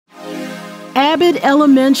Abbott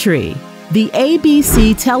Elementary, the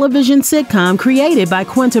ABC television sitcom created by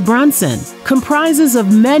Quintabrunson, comprises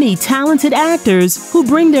of many talented actors who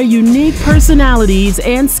bring their unique personalities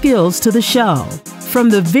and skills to the show. From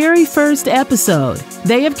the very first episode,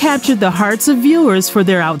 they have captured the hearts of viewers for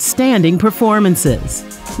their outstanding performances.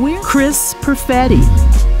 Chris Perfetti.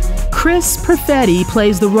 Chris Perfetti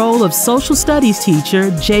plays the role of social studies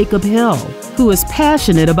teacher Jacob Hill, who is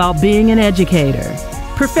passionate about being an educator.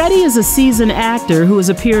 Perfetti is a seasoned actor who has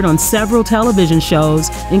appeared on several television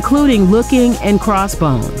shows, including Looking and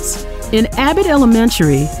Crossbones. In Abbott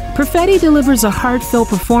Elementary, Perfetti delivers a heartfelt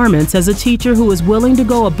performance as a teacher who is willing to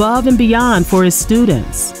go above and beyond for his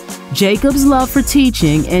students. Jacob's love for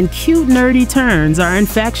teaching and cute nerdy turns are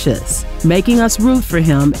infectious, making us root for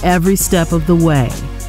him every step of the way.